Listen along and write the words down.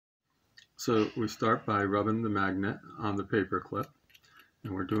So we start by rubbing the magnet on the paper clip,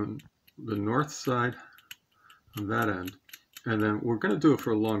 and we're doing the north side on that end. And then we're going to do it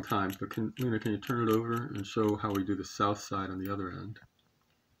for a long time, but Lena, can you turn it over and show how we do the south side on the other end?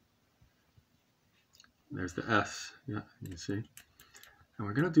 There's the S, yeah, you can see. And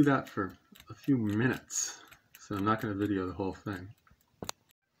we're going to do that for a few minutes, so I'm not going to video the whole thing.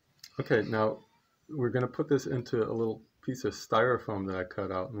 Okay, now we're going to put this into a little piece of styrofoam that I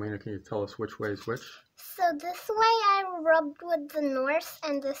cut out. And Lena, can you tell us which way is which? So this way I rubbed with the north,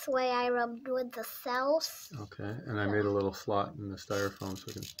 and this way I rubbed with the south. Okay, and I made a little slot in the styrofoam so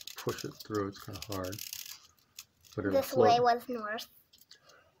we can push it through. It's kind of hard. But it'll This float. way was north.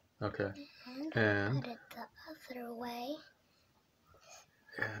 Okay, and put it the other way.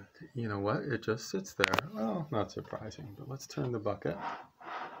 And you know what? It just sits there. Well, not surprising, but let's turn the bucket.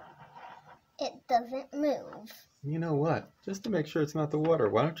 It doesn't move. You know what? Just to make sure it's not the water,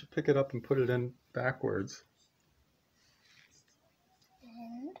 why don't you pick it up and put it in backwards?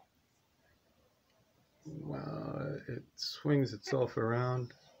 And? Well, it swings itself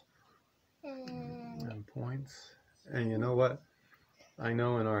around and points. And you know what? I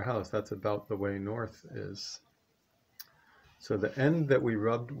know in our house that's about the way north is. So the end that we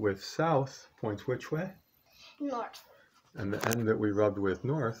rubbed with south points which way? North. And the end that we rubbed with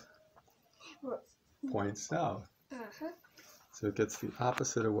north points south. So it gets the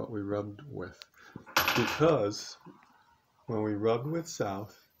opposite of what we rubbed with. Because when we rubbed with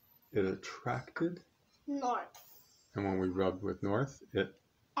south, it attracted north. And when we rubbed with north, it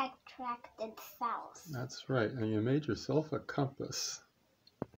attracted south. That's right. And you made yourself a compass.